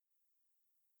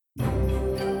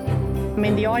I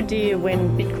mean, the idea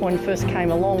when Bitcoin first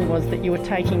came along was that you were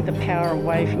taking the power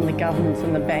away from the governments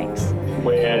and the banks.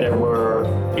 Where there were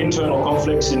internal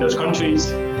conflicts in those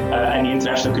countries and the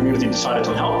international community decided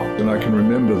to help. And I can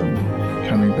remember them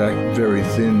coming back very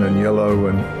thin and yellow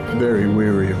and very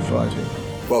weary of fighting.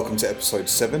 Welcome to episode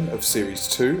 7 of series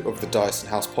 2 of the Dyson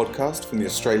House podcast from the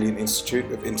Australian Institute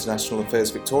of International Affairs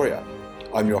Victoria.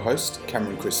 I'm your host,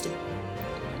 Cameron Christie.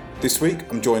 This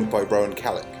week I'm joined by Rowan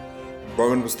Kallick.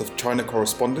 Rowan was the China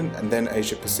correspondent and then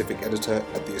Asia Pacific editor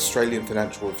at the Australian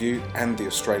Financial Review and The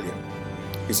Australian.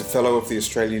 He's a fellow of the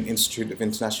Australian Institute of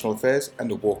International Affairs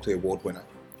and a Walkley Award winner.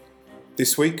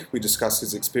 This week we discuss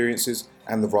his experiences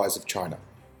and the rise of China.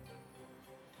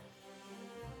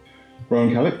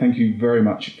 Rowan Kallick, thank you very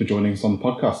much for joining us on the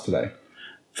podcast today.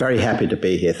 Very happy to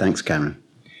be here. Thanks, Cameron.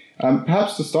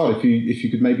 Perhaps to start, if you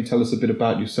could maybe tell us a bit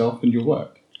about yourself and your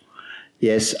work.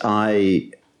 Yes,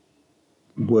 I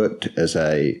worked as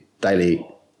a daily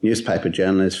newspaper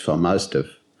journalist for most of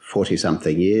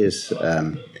 40-something years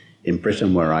in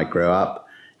Britain, where I grew up,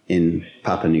 in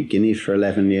Papua New Guinea for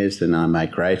 11 years. Then I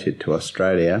migrated to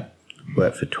Australia,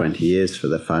 worked for 20 years for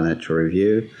the Financial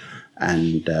Review,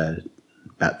 and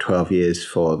about 12 years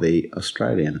for the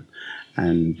Australian.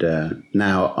 And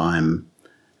now I'm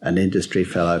an industry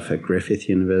fellow for Griffith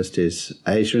University's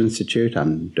Asia Institute.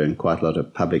 I'm doing quite a lot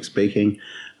of public speaking.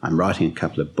 I'm writing a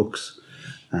couple of books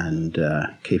and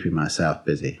keeping myself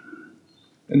busy.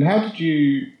 And how did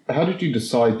you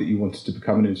decide that you wanted to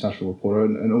become an international reporter,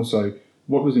 and also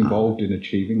what was involved in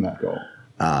achieving that goal?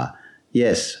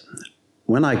 Yes.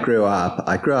 When I grew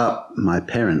up, my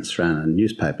parents ran a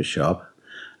newspaper shop,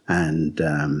 and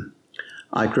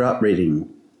I grew up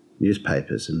reading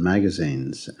newspapers and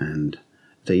magazines, and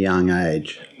at a young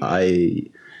age I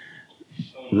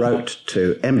wrote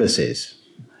to embassies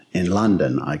in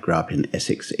London. I grew up in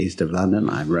Essex, east of London.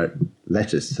 I wrote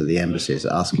letters to the embassies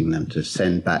asking them to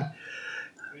send back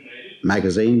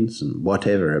magazines and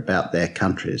whatever about their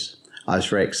countries. I was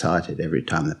very excited every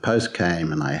time the post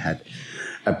came, and I had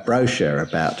a brochure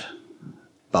about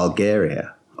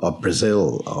Bulgaria or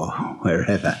Brazil or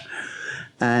wherever.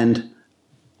 And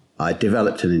I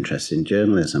developed an interest in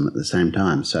journalism at the same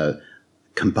time. So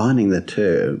combining the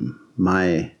two,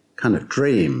 my kind of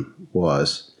dream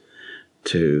was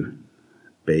to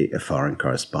be a foreign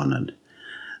correspondent.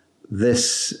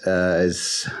 This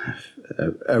is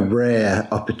a rare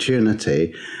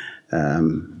opportunity.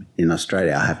 In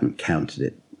Australia, I haven't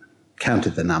counted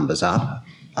the numbers up.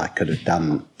 I could have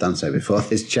done so before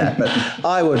this chat, but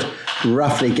I would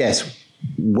roughly guess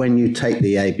when you take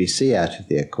the ABC out of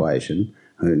the equation,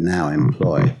 who now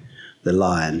employ the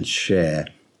lion's share,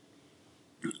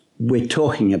 we're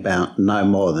talking about no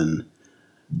more than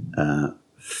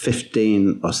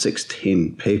 15 or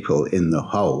 16 people in the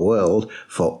whole world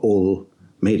for all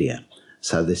media.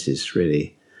 So this is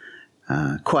really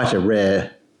quite a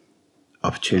rare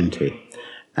opportunity.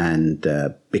 And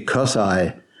because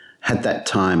I had that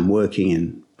time working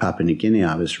in Papua New Guinea,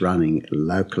 I was running a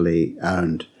locally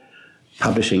owned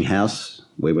publishing house.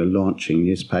 We were launching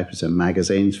newspapers and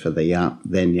magazines for the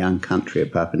then young country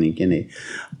of Papua New Guinea.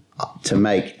 To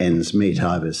make ends meet,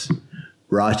 I was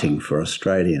writing for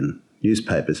Australian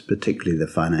newspapers, particularly the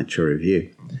Financial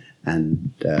Review,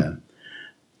 and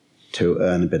to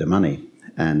earn a bit of money.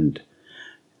 And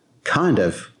kind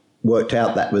of worked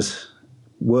out that was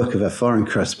work of a foreign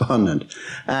correspondent.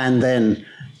 And then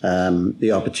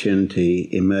the opportunity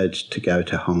emerged to go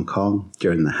to Hong Kong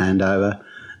during the handover,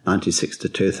 96 to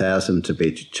 2000, to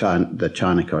be the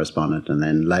China correspondent, and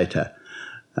then later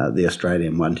the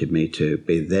Australian wanted me to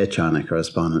be their China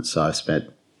correspondent, so I spent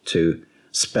 2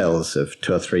 spells of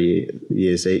 2 or 3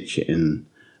 years each in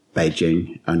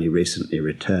Beijing, only recently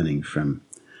returning from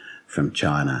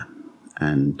China.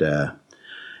 And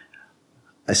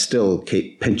I still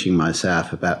keep pinching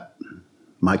myself about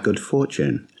my good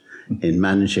fortune in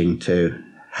managing to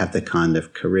have the kind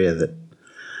of career that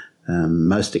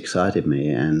most excited me,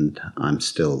 and I'm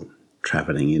still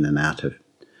travelling in and out of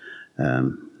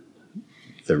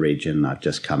the region. I've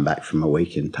just come back from a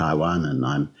week in Taiwan, and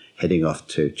I'm heading off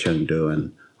to Chengdu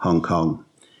and Hong Kong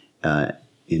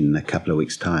in a couple of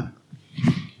weeks' time.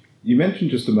 You mentioned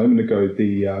just a moment ago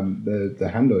the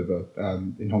handover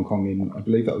in Hong Kong in, I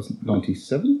believe that was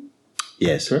 97?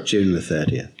 Yes, correct? June the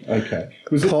 30th. Okay.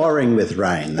 Pouring with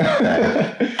rain that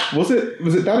day. Was it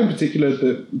that in particular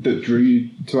that drew you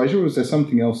to Asia, or was there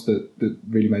something else that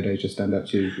really made Asia stand out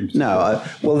to you in particular? No,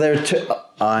 well, there are two.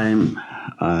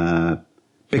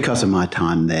 Because of my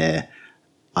time there,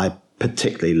 I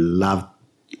particularly loved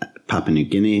Papua New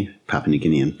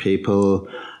Guinean people,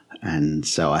 and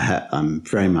so I'm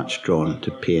very much drawn to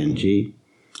PNG.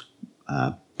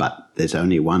 but there's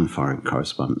only one foreign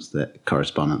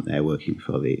correspondent there working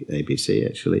for the ABC,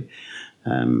 actually.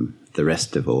 The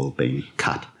rest have all been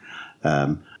cut.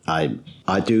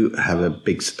 I do have a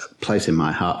big place in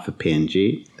my heart for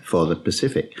PNG, for the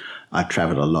Pacific. I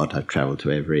travel a lot. I've travelled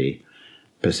to every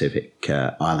Pacific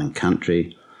island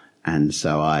country, and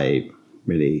so I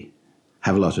really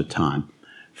have a lot of time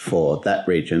for that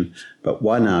region. But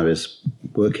when I was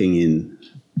working in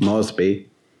Moresby,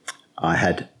 I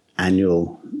had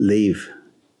annual leave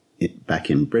back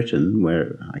in Britain,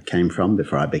 where I came from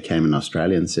before I became an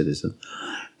Australian citizen,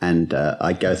 and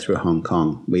I go through Hong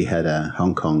Kong. We had a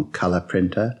Hong Kong colour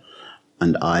printer,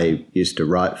 and I used to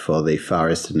write for the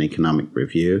Far Eastern Economic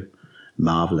Review,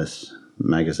 marvellous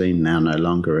magazine, now no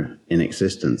longer in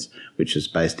existence, which is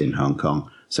based in Hong Kong.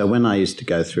 So when I used to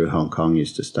go through Hong Kong, I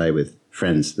used to stay with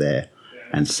friends there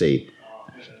and see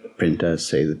the printer,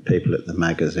 see the people at the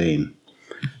magazine.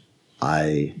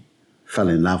 I fell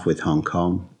in love with Hong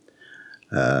Kong,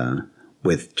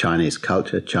 with Chinese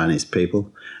culture, Chinese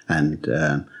people, and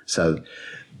so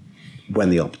when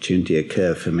the opportunity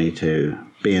occurred for me to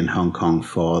be in Hong Kong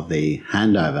for the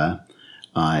handover,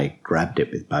 I grabbed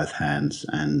it with both hands,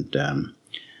 and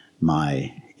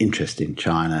my interest in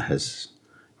China has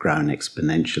grown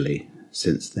exponentially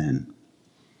since then.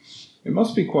 It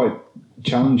must be quite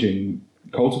challenging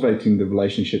cultivating the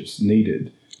relationships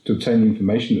needed to obtain the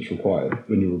information that's required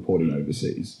when you're reporting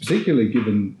overseas, particularly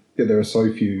given that there are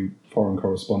so few foreign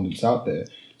correspondents out there.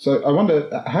 So I wonder,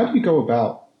 how do you go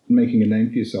about making a name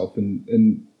for yourself?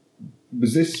 And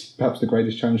was this perhaps the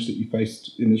greatest challenge that you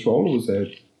faced in this role, or was there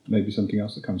maybe something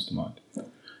else that comes to mind?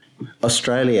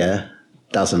 Australia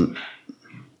doesn't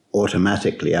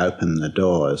automatically open the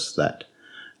doors that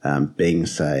being,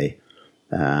 say,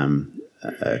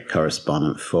 a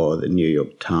correspondent for the New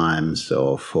York Times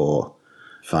or for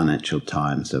Financial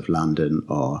Times of London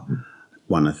or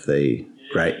one of the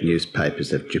great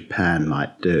newspapers of Japan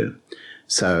might do.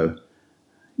 So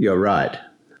you're right.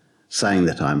 Saying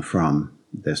that I'm from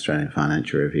the Australian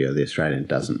Financial Review or the Australian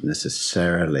doesn't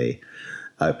necessarily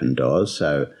open doors,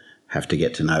 so have to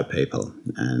get to know people,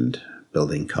 and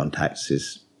building contacts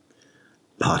is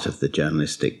part of the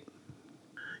journalistic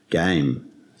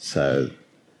game. So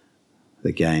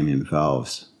the game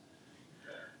involves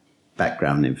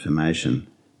background information,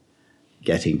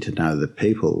 getting to know the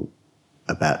people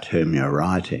about whom you're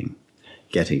writing,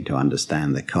 getting to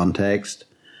understand the context,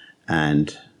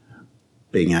 and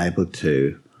being able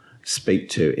to speak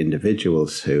to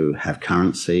individuals who have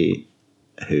currency,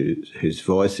 whose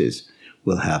voices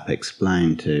will help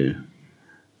explain to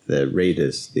the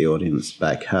readers, the audience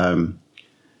back home,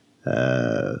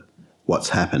 what's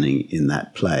happening in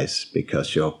that place,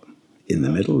 because you're in the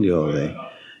middle, you're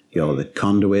the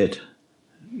conduit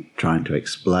trying to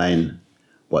explain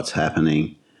what's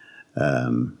happening,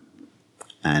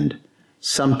 and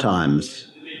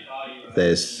sometimes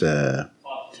there's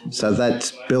so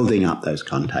that's building up those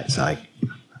contacts. I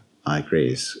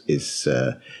agree is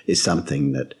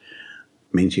something that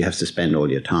means you have to spend all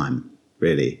your time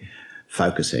really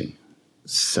focusing.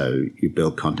 So you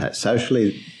build contacts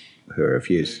socially who are of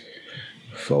use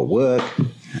for work,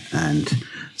 and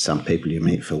some people you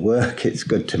meet for work, it's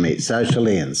good to meet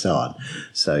socially, and so on.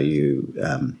 So you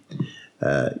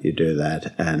do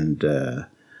that, and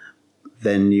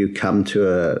then you come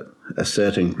to a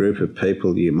certain group of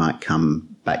people you might come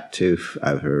back to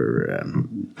over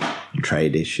a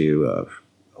trade issue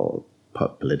or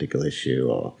political issue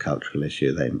or cultural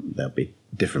issue. They'll be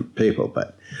different people,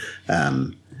 but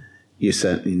you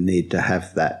certainly need to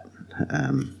have that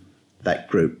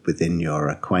group within your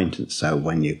acquaintance, so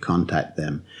when you contact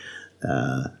them,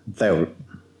 they'll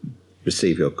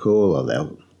receive your call, or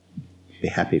they'll be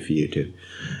happy for you to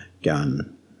go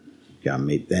and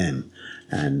meet them.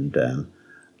 And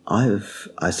I've,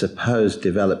 I suppose,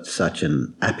 developed such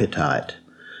an appetite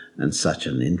and such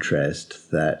an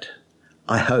interest that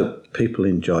I hope people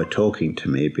enjoy talking to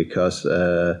me because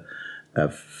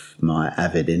of my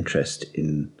avid interest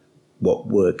in what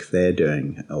work they're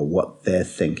doing or what they're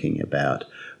thinking about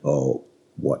or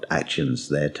what actions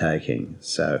they're taking.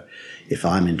 So if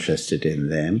I'm interested in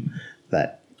them,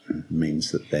 that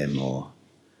means that they're more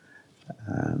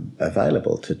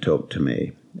available to talk to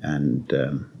me. And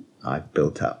I've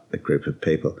built up a group of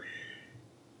people.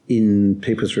 In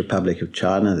People's Republic of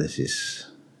China, this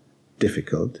is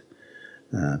difficult,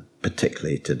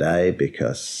 particularly today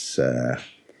because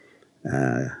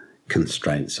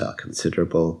constraints are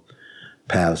considerable.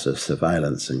 Powers of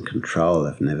surveillance and control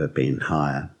have never been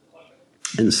higher.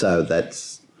 And so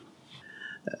that's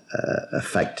a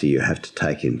factor you have to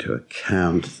take into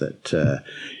account, that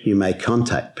you may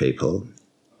contact people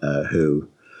who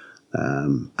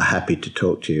are happy to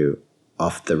talk to you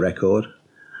off the record,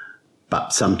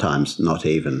 but sometimes not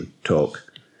even talk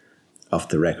off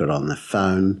the record on the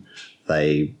phone.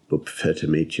 They would prefer to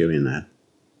meet you in a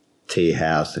tea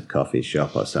house, a coffee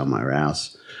shop or somewhere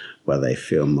else where they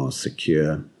feel more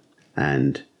secure.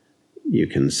 And you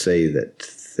can see that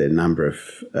the number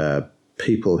of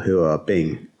people who are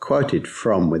being quoted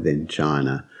from within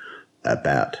China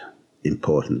about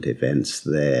important events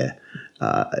there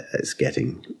is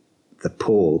getting, the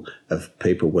pool of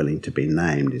people willing to be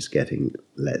named is getting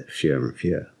fewer and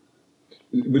fewer.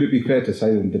 Would it be fair to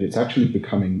say then that it's actually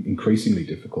becoming increasingly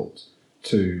difficult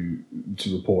to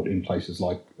report in places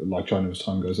like China as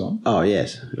time goes on? Oh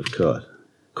yes, of course.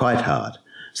 Quite hard.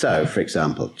 So, for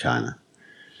example, China.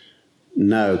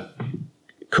 No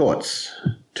courts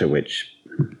to which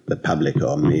the public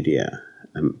or media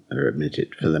are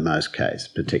admitted for the most case,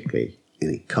 particularly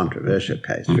any controversial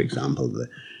case. For example, the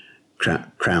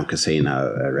Crown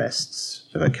Casino arrests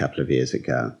of a couple of years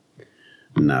ago.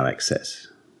 No access.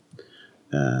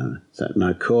 So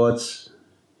no courts,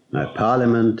 no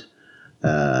parliament,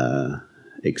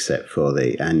 except for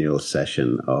the annual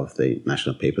session of the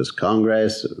National People's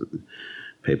Congress.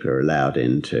 People are allowed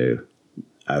into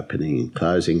opening and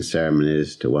closing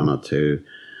ceremonies, to one or two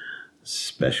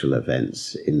special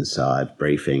events inside,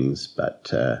 briefings,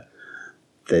 but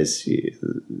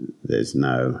there's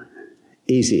no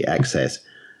easy access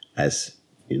as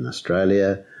in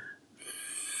Australia.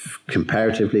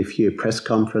 Comparatively few press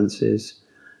conferences.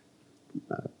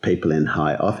 People in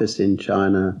high office in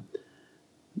China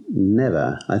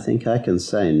never, I think I can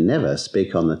say never,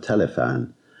 speak on the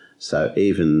telephone. So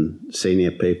even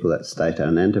senior people at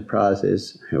state-owned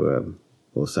enterprises, who are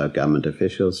also government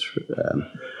officials,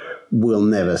 will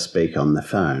never speak on the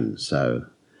phone. So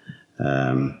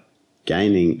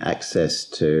gaining access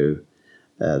to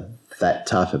that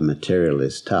type of material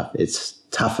is tough. It's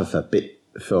tougher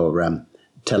for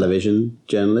television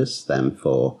journalists than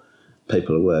for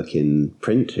people who work in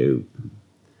print, who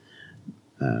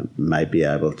may be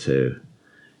able to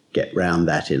get round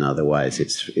that in other ways.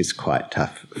 It's quite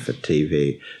tough for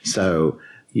TV. So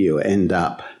you end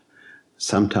up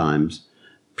sometimes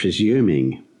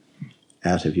presuming,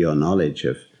 out of your knowledge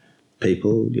of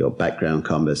people, your background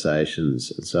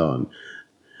conversations and so on,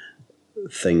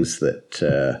 things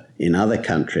that in other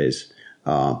countries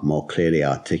are more clearly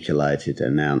articulated,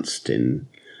 announced in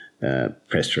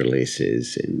press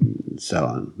releases and so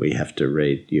on. You have to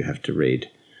read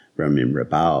Romain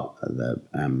Rabal, the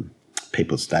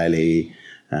People's Daily,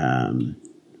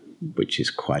 which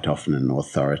is quite often an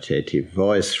authoritative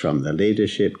voice from the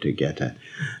leadership to get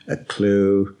a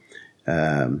clue.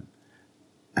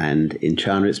 And in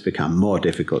China it's become more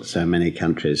difficult. So many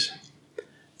countries,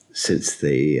 since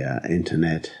the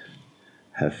internet,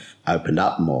 have opened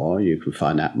up more. You can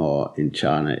find out more. In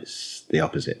China it's the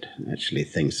opposite. Actually,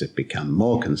 things have become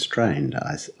more constrained,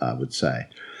 I would say.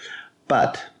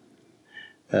 But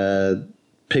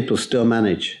people still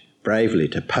manage bravely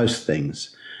to post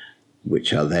things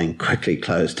which are then quickly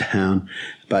closed down.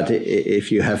 But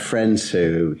if you have friends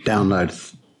who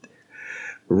download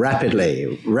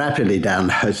rapidly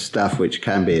download stuff which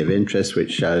can be of interest,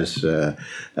 which shows a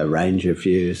range of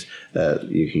views,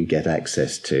 you can get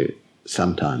access to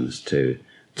sometimes to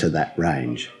that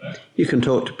range. You can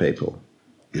talk to people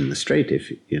in the street,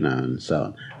 if you know, and so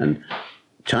on. And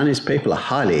Chinese people are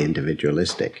highly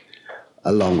individualistic.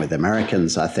 Along with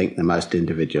Americans, I think the most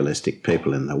individualistic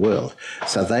people in the world.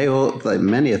 So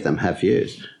many of them have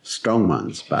views, strong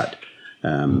ones, but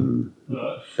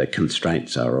the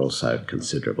constraints are also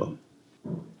considerable.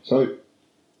 So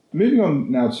moving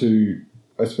on now to,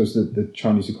 I suppose, the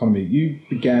Chinese economy. You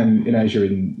began in Asia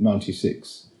in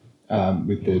 1996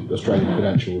 with the Australian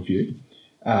Financial Review.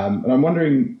 And I'm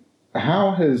wondering,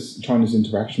 how has China's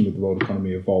interaction with the world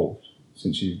economy evolved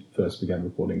since you first began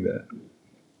reporting there?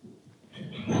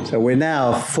 So we're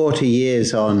now 40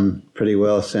 years on pretty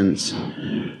well since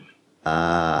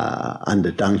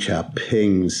under Deng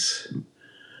Xiaoping's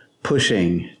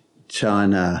pushing,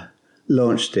 China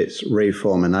launched its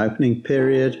reform and opening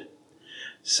period.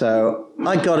 So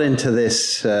I got into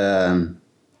this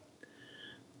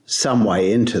some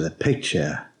way into the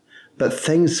picture, but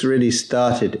things really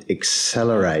started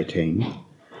accelerating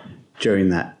during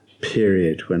that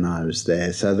period when I was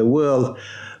there. So the world,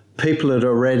 people had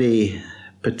already,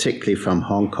 particularly from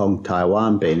Hong Kong,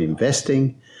 Taiwan, been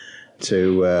investing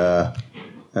to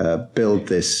build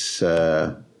this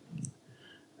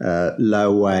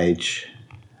low-wage,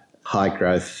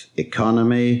 high-growth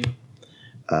economy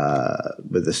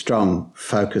with a strong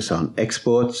focus on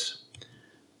exports.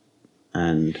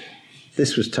 And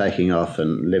this was taking off,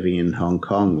 and living in Hong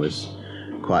Kong was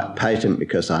quite patent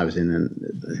because I was in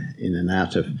and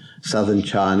out of southern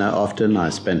China often. I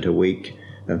spent a week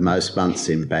of most months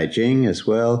in Beijing as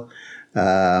well.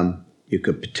 You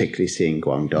could particularly see in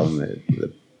Guangdong,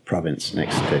 the province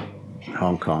next to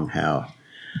Hong Kong, how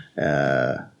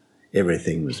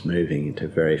everything was moving at a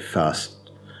very fast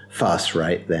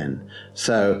rate then.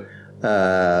 So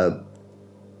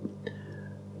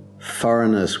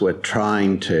foreigners were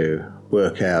trying to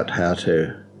work out how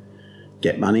to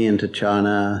get money into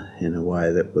China in a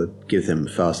way that would give them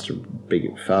faster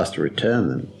return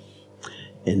than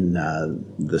in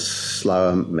the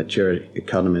slower, mature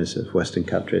economies of Western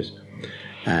countries.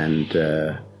 And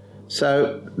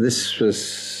so this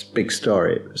was a big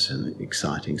story. It was an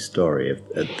exciting story of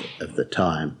the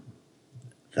time,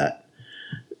 that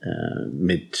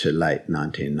mid to late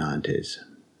 1990s.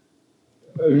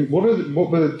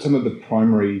 What were some of the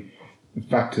primary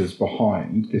factors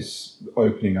behind this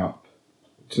opening up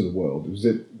to the world?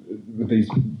 Were these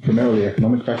primarily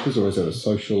economic factors, or is there a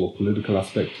social or political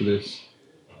aspect to this?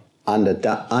 Under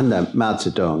Mao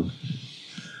Zedong,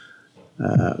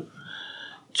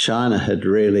 China had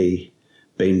really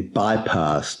been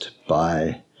bypassed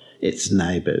by its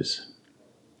neighbours.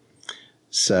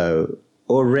 So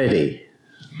already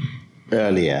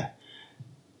earlier,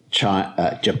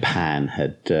 Japan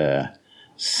had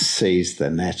seized the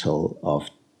nettle of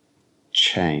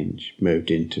change, moved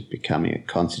into becoming a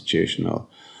constitutional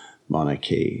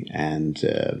monarchy, and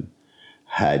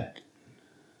had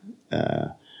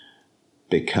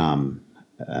become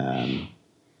a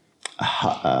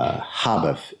hub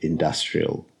of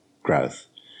industrial growth.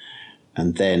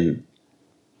 And then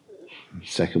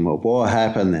Second World War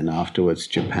happened, then afterwards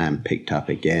Japan picked up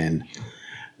again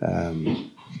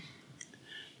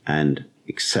and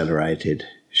accelerated,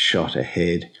 shot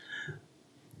ahead.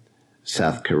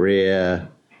 South Korea,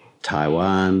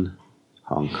 Taiwan,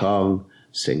 Hong Kong,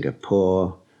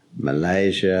 Singapore,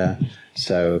 Malaysia.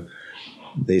 So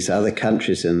these other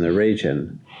countries in the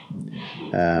region,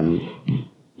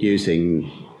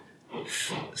 using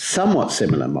somewhat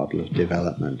similar model of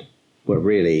development, were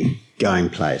really going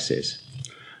places.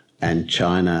 And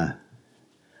China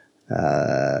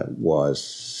was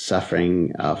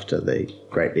suffering after the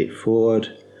Great Leap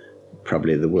Forward,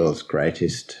 probably the world's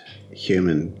greatest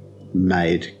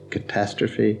human-made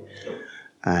catastrophe,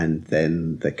 and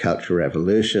then the Cultural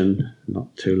Revolution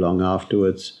not too long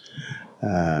afterwards.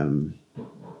 Deng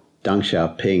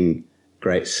Xiaoping,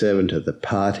 great servant of the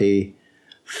party,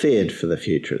 feared for the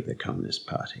future of the Communist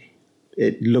Party.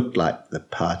 It looked like the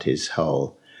party's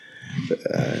whole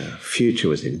future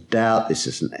was in doubt. This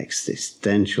is an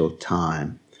existential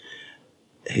time.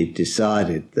 He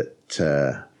decided that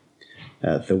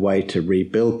the way to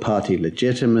rebuild party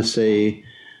legitimacy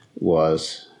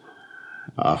was,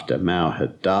 after Mao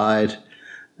had died,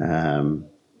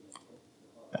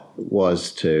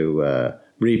 was to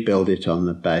rebuild it on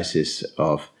the basis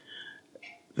of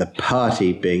the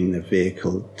party being the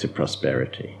vehicle to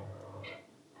prosperity.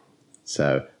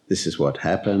 So this is what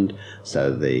happened.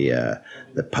 So the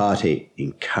party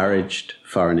encouraged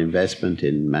foreign investment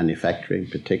in manufacturing,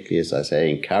 particularly, as I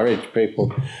say, encouraged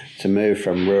people to move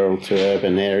from rural to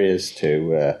urban areas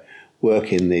to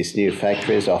work in these new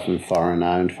factories, often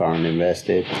foreign-owned,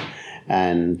 foreign-invested.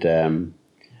 And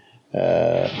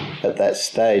at that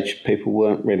stage, people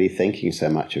weren't really thinking so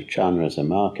much of China as a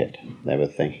market. They were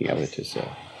thinking of it as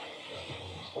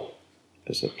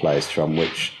a place from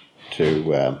which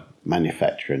to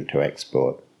manufacture and to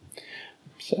export.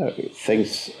 So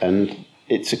and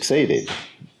it succeeded.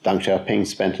 Deng Xiaoping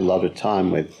spent a lot of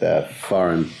time with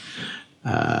foreign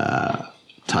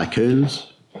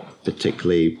tycoons,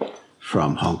 particularly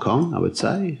from Hong Kong, I would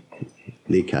say.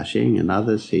 Li Ka-shing and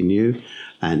others he knew,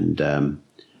 and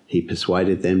he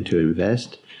persuaded them to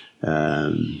invest.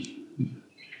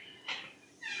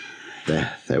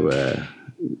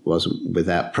 Wasn't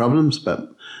without problems,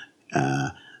 but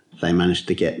they managed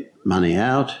to get money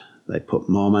out. They put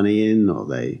more money in, or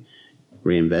they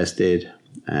reinvested,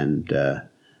 and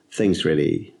things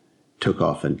really took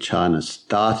off. And China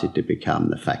started to become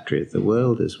the factory of the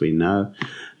world, as we know,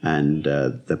 and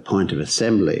the point of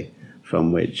assembly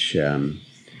from which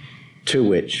to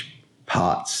which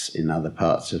parts in other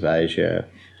parts of Asia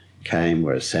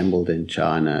were assembled in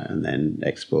China and then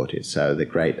exported. So the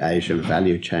great Asian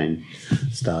value chain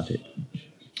started.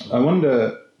 I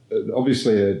wonder,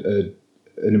 obviously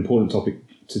an important topic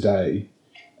today,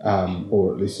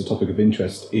 or at least a topic of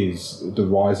interest, is the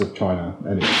rise of China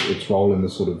and its role in the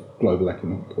sort of global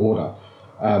economic order.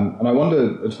 And I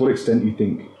wonder to what extent you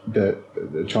think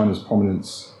that China's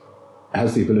prominence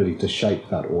has the ability to shape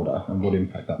that order and what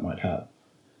impact that might have.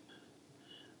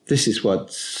 This is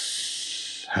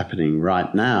what's happening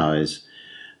right now is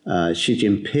Xi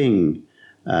Jinping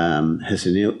has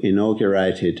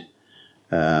inaugurated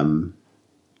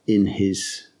in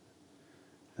his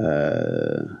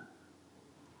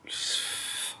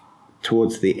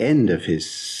towards the end of his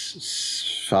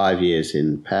 5 years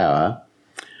in power,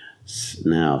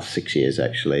 now 6 years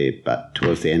actually, but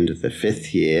towards the end of the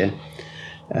 5th year,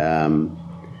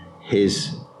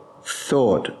 his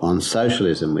thought on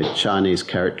socialism with Chinese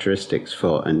characteristics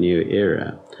for a new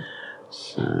era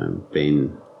has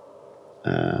been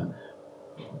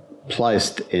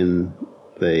placed in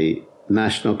the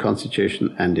national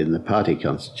constitution and in the party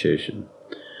constitution.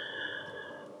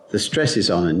 The stress is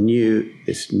on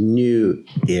this new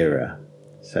era.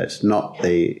 So it's not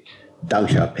the Deng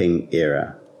Xiaoping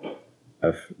era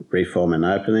of reform and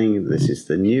opening. This is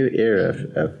the new era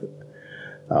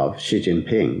of Xi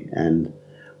Jinping. And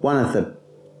one of the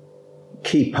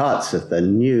key parts of the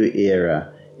new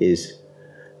era is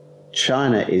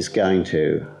China is going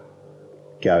to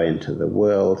go into the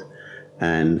world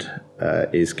and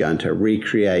is going to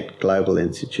recreate global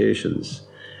institutions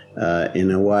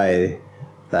in a way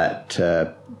that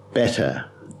better,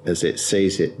 as it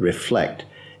sees it, reflect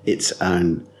its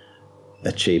own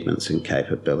achievements and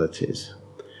capabilities.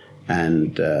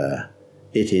 And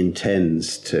it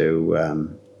intends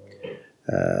to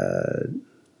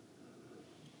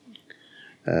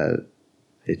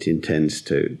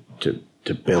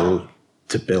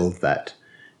build that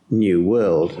new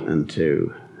world and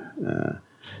to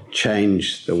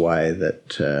change the way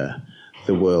that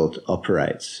the world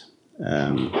operates.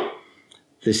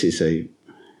 This is a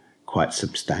quite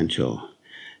substantial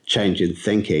change in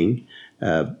thinking.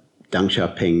 Deng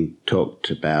Xiaoping talked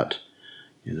about,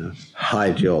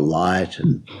 hide your light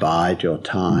and bide your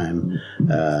time,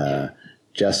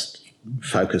 just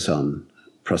focus on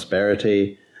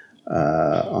prosperity,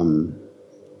 on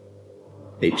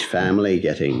each family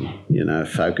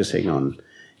focusing on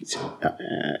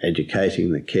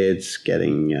educating the kids,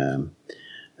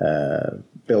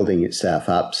 building itself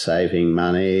up, saving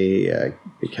money,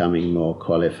 becoming more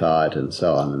qualified and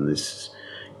so on. And this is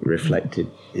reflected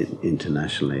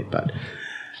internationally. But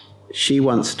she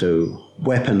wants to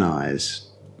weaponize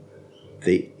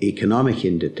the economic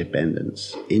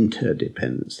interdependence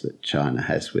that China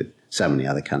has with so many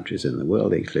other countries in the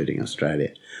world, including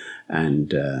Australia,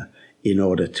 and in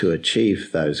order to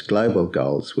achieve those global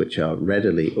goals, which are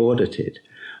readily audited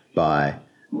by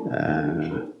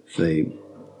the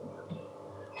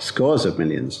scores of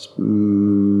millions,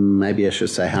 maybe I should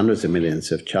say hundreds of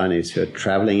millions of Chinese who are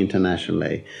traveling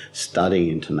internationally, studying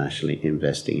internationally,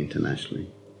 investing internationally.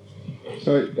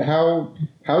 So how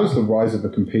does the rise of a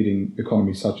competing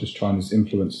economy such as China's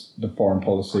influence the foreign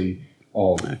policy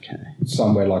of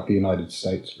somewhere like the United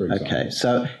States, for example? Okay,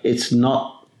 so it's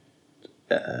not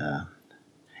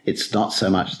so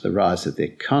much the rise of the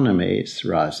economy, it's the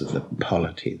rise of the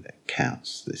polity that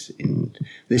counts. This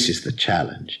is the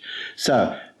challenge.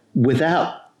 So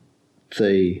without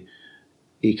the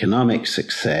economic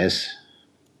success,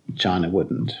 China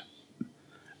wouldn't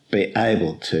be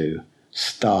able to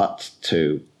start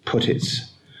to put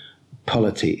its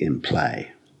polity in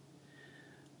play.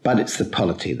 But it's the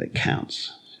polity that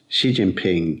counts. Xi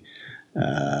Jinping,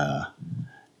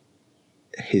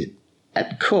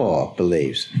 at core,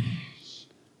 believes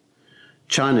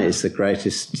China is the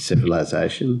greatest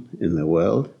civilization in the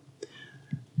world.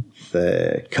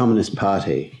 The Communist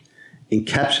Party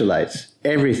encapsulates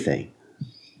everything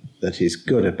that is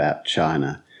good about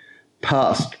China,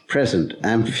 past, present,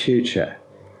 and future,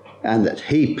 and that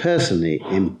he personally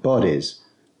embodies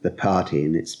the party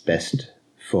in its best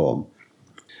form.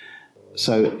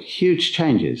 So huge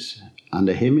changes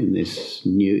under him in this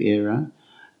new era,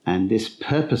 and this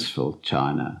purposeful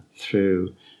China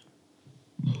through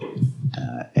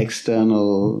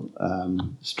external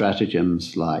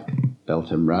stratagems like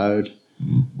Belt and Road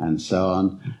and so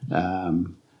on,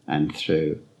 and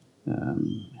through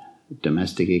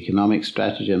domestic economic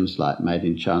stratagems like Made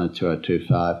in China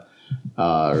 2025,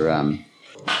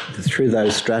 through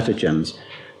those stratagems,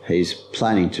 he's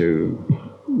planning to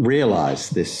realise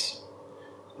this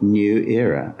new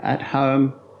era at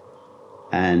home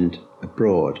and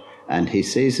abroad. And he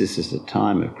sees this as a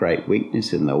time of great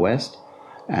weakness in the West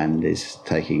and is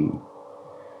taking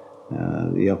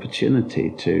the opportunity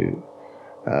to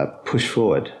push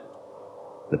forward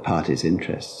the party's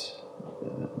interests.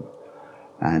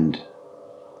 And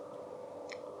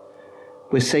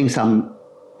we're seeing some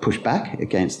pushback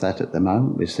against that at the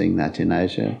moment. We're seeing that in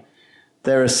Asia.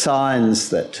 There are signs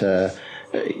that,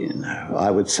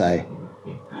 I would say,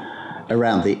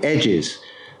 around the edges,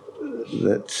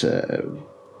 that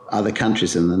other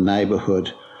countries in the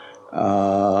neighbourhood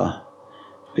are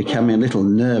becoming a little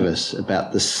nervous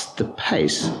about the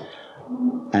pace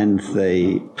and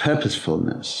the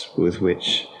purposefulness with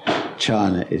which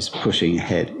China is pushing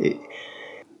ahead.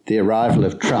 The arrival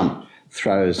of Trump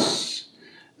throws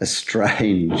a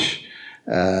strange,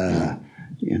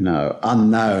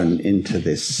 unknown into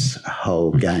this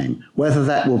whole game. Whether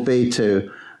that will be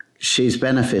to Xi's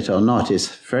benefit or not is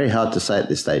very hard to say at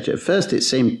this stage. At first it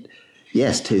seemed,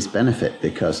 yes, to his benefit,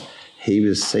 because he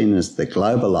was seen as the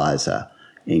globalizer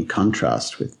in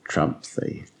contrast with Trump,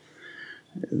 the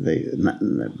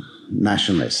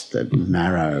nationalist, the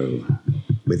narrow,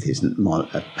 with his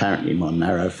apparently more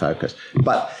narrow focus.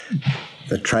 But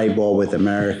the trade war with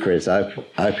America is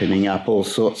opening up all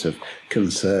sorts of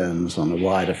concerns on a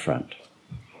wider front.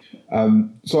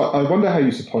 So I wonder how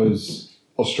you suppose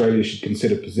Australia should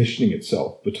consider positioning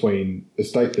itself between a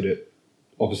state that it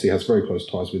obviously has very close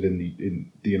ties with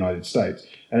in the United States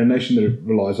and a nation that it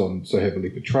relies on so heavily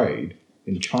for trade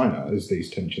in China as these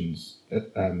tensions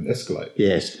escalate.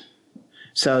 Yes.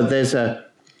 So there's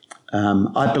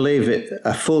I believe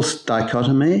a false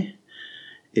dichotomy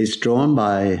is drawn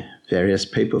by various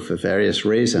people for various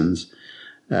reasons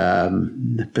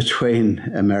between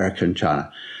America and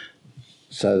China.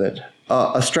 So that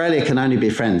Australia can only be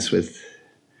friends with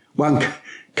one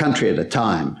country at a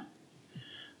time.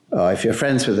 If you're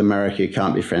friends with America, you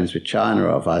can't be friends with China,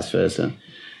 or vice versa.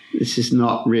 This is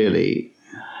not really...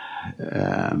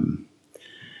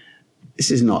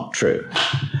 this is not true.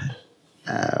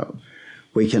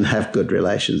 We can have good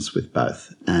relations with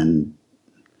both, and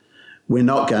we're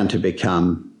not going to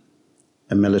become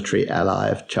a military ally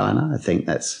of China. I think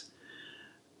that's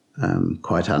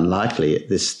quite unlikely at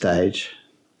this stage.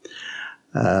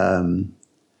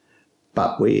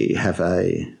 But we have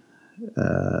a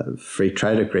free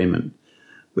trade agreement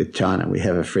with China. We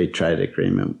have a free trade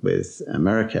agreement with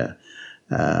America.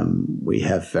 We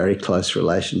have very close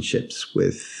relationships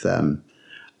with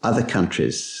other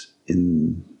countries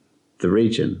in the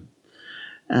region.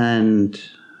 And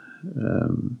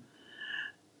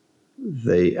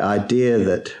the idea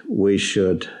that we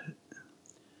should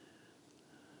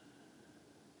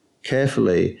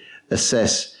carefully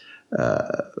assess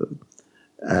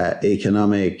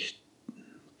economic,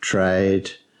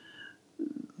 trade,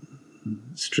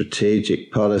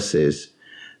 strategic policies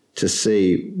to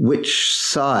see which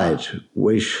side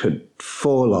we should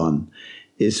fall on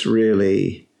is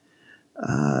really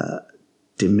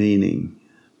demeaning.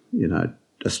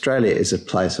 Australia is a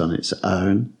place on its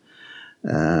own.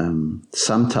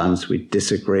 Sometimes we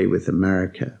disagree with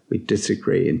America. We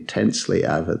disagree intensely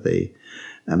over the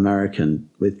American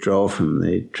withdrawal from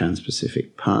the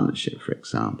Trans-Pacific Partnership, for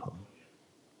example.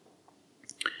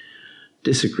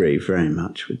 Disagree very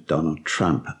much with Donald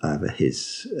Trump over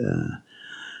his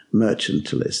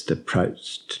mercantilist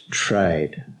approach to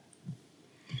trade.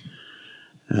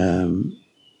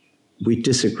 We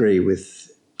disagree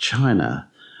with China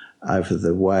over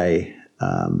the way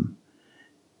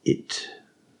it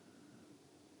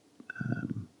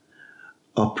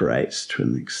operates to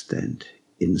an extent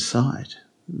inside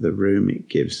the room it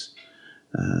gives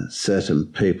certain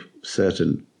people,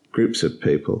 certain groups of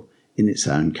people in its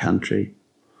own country.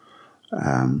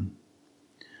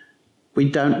 We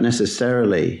don't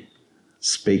necessarily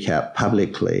speak out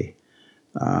publicly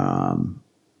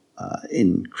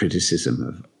in criticism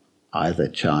of either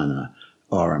China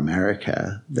or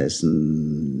America. There's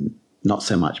not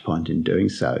so much point in doing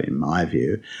so, in my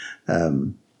view,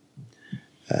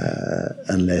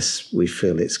 unless we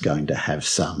feel it's going to have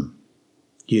some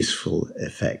useful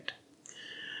effect.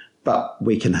 But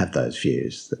we can have those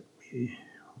views that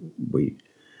we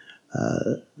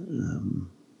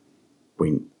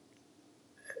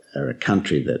are a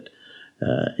country that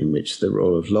in which the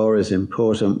rule of law is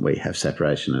important. We have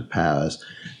separation of powers.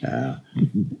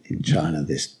 In China,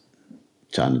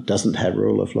 China doesn't have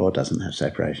rule of law, doesn't have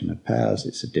separation of powers.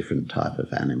 It's a different type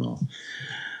of animal.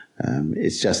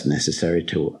 It's just necessary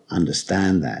to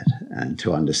understand that and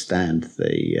to understand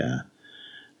the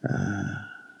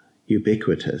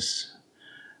ubiquitous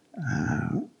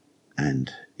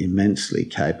and immensely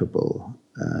capable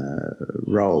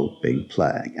role being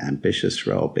played, ambitious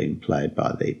role being played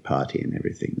by the party in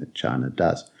everything that China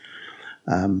does.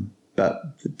 But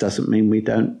it doesn't mean we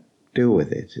don't deal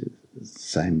with it. It's the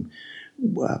same.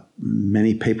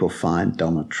 Many people find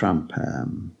Donald Trump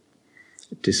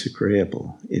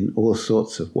disagreeable in all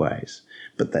sorts of ways,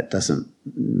 but that doesn't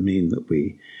mean that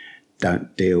we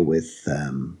don't deal with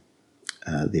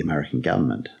the American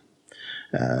government.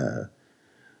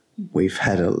 We've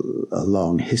had a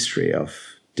long history of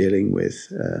dealing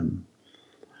with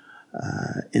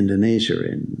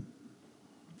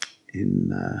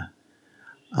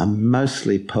a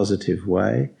mostly positive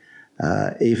way,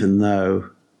 even though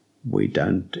we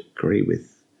don't agree with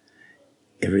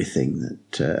everything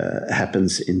that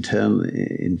happens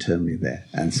internally there,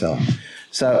 and so on.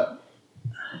 So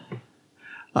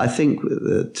I think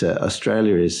that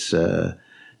Australia is,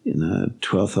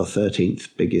 12th or 13th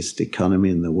biggest economy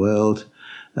in the world.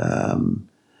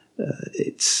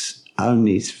 It's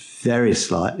only very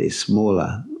slightly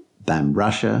smaller than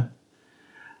Russia.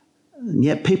 And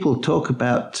yet people talk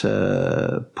about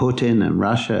Putin and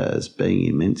Russia as being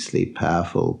immensely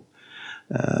powerful,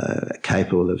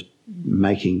 capable of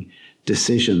making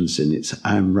decisions in its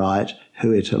own right,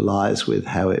 who it allies with,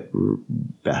 how it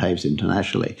behaves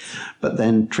internationally, but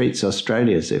then treats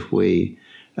Australia as if we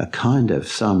are kind of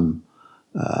such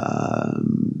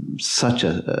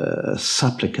a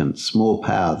supplicant, small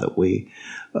power that we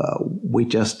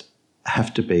just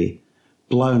have to be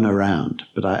blown around.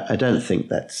 But I don't think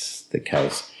that's the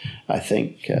case. I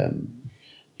think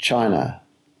China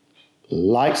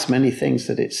likes many things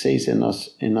that it sees in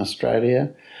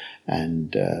Australia,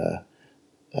 and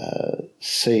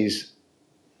sees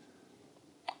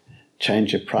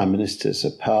change of prime ministers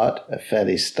apart, a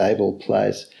fairly stable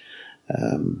place,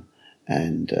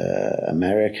 and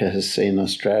America has seen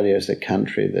Australia as a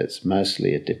country that's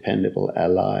mostly a dependable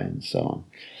ally and so on.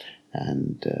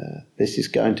 And this is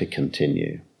going to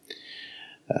continue.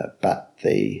 But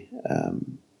the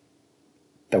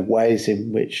ways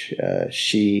in which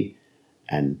Xi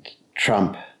and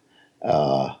Trump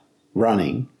are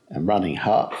running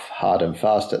hard and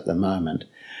fast at the moment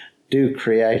do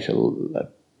create a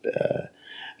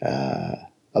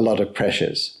lot of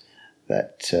pressures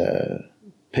that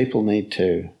people need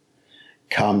to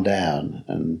calm down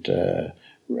and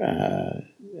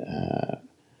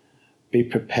be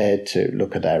prepared to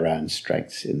look at our own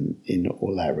strengths in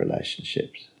all our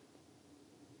relationships.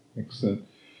 Excellent.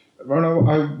 Rowan,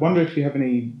 I wonder if you have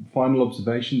any final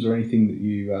observations or anything that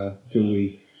you feel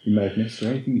we may have missed, or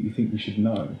anything that you think we should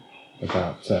know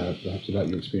about perhaps about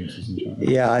your experiences in China.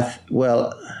 Yeah,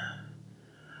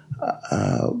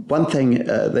 one thing,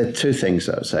 there are two things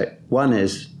I would say. One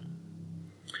is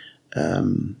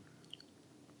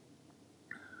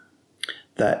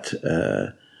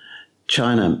that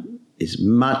China is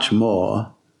much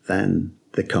more than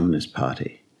the Communist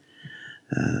Party.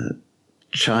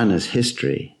 China's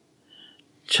history,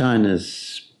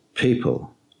 China's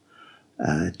people,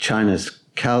 China's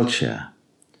culture,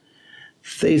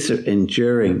 these are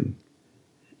enduring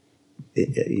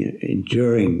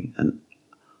and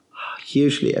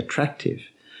hugely attractive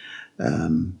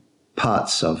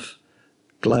parts of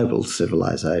global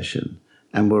civilization,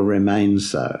 and will remain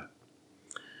so.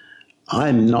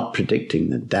 I'm not predicting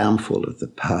the downfall of the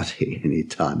party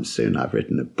anytime soon. I've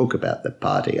written a book about the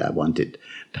party. I wanted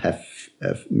to have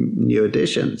new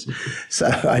editions, so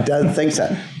I don't think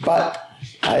so. But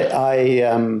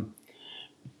I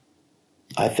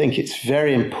think it's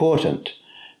very important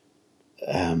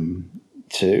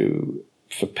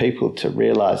for people to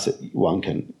realise that one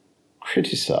can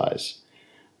criticise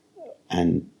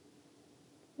and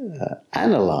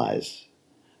analyse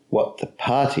what the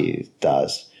party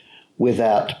does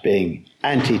without being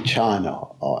anti-China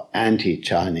or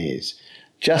anti-Chinese,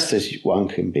 just as one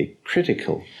can be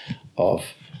critical of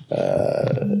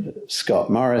Scott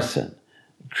Morrison,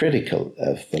 critical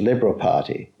of the Liberal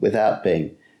Party, without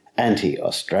being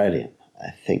anti-Australian. I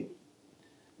think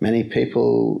many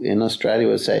people in Australia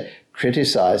would say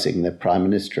criticising the Prime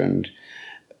Minister and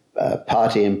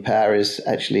party in power is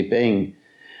actually being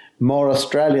more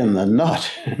Australian than not.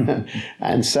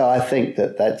 And so I think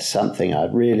that that's something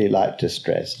I'd really like to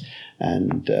stress,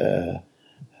 and that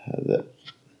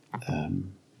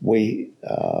we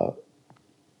are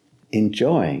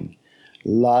enjoying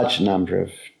large number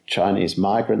of Chinese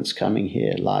migrants coming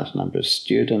here, large number of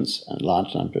students, and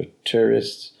large number of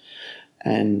tourists,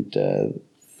 and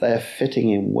they're fitting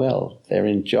in well. They're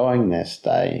enjoying their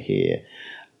stay here.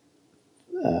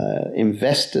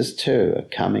 Investors too are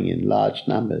coming in large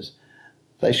numbers.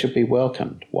 They should be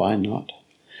welcomed. Why not?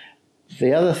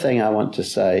 The other thing I want to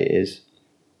say is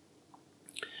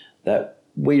that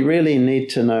we really need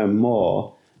to know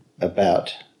more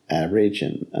about our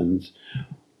region, and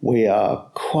we are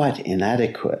quite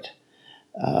inadequate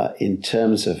in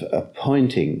terms of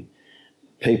appointing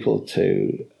people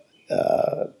to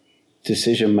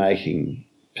decision-making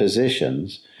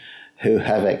positions who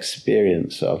have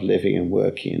experience of living and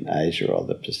working in Asia or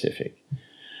the Pacific.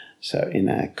 So in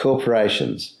our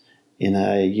corporations, in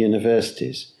our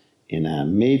universities, in our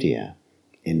media,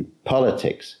 in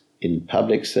politics, in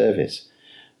public service,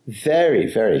 very,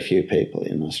 very few people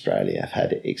in Australia have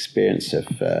had experience of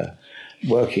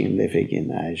working and living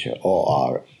in Asia or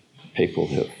are people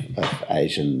of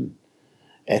Asian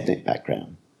ethnic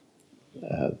background.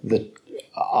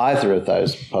 Either of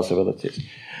those possibilities.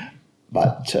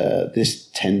 But this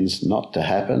tends not to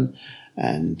happen,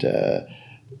 and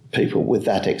people with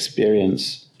that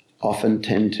experience often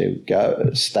tend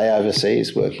to stay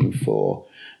overseas working for,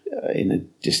 in a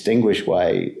distinguished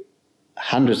way,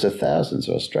 hundreds of thousands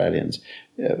of Australians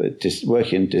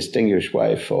working in a distinguished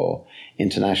way for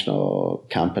international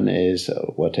companies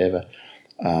or whatever.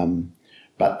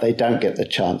 But they don't get the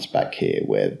chance back here,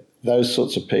 where those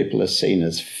sorts of people are seen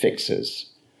as fixers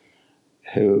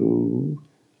who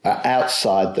are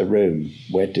outside the room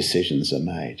where decisions are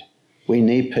made. We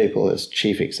need people as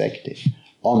chief executives,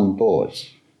 on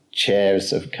boards,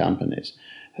 chairs of companies,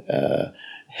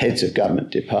 heads of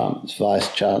government departments,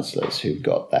 vice chancellors who've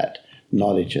got that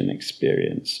knowledge and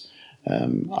experience.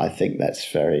 I think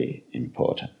that's very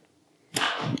important.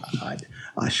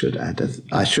 I should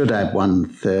add one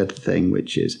third thing,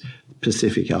 which is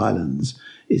Pacific Islands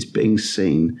is being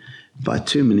seen by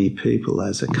too many people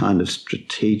as a kind of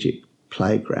strategic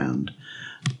playground.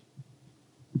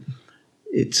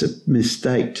 It's a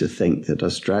mistake to think that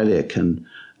Australia can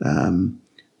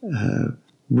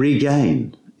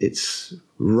regain its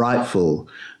rightful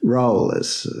role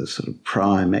as a sort of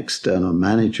prime external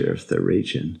manager of the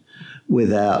region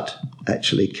without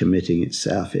actually committing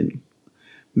itself in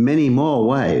many more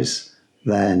ways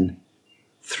than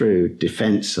through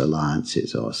defence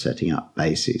alliances or setting up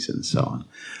bases and so on.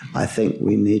 I think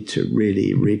we need to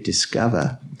really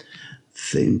rediscover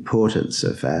the importance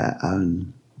of our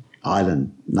own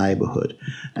island neighbourhood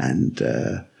and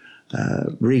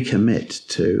recommit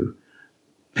to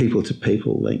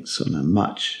people-to-people links on a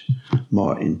much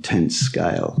more intense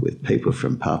scale with people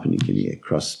from Papua New Guinea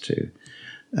across to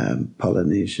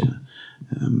Polynesia.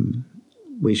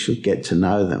 We should get to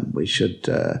know them. We should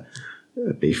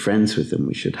be friends with them.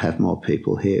 We should have more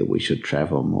people here. We should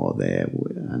travel more there.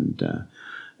 And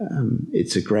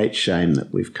it's a great shame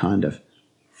that we've kind of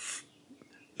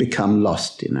become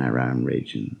lost in our own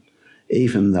region.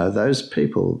 Even though those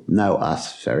people know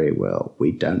us very well,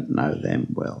 we don't know them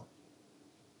well.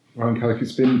 Ryan Callick,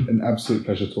 it's been an absolute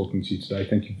pleasure talking to you today.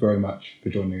 Thank you very much for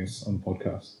joining us on the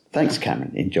podcast. Thanks,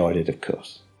 Cameron. Enjoyed it, of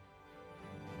course.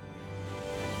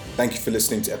 Thank you for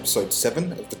listening to episode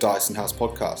 7 of the Dyson House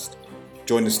podcast.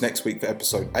 Join us next week for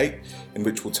episode 8, in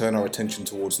which we'll turn our attention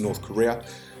towards North Korea.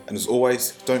 And as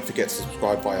always, don't forget to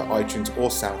subscribe via iTunes or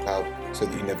SoundCloud so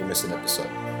that you never miss an episode.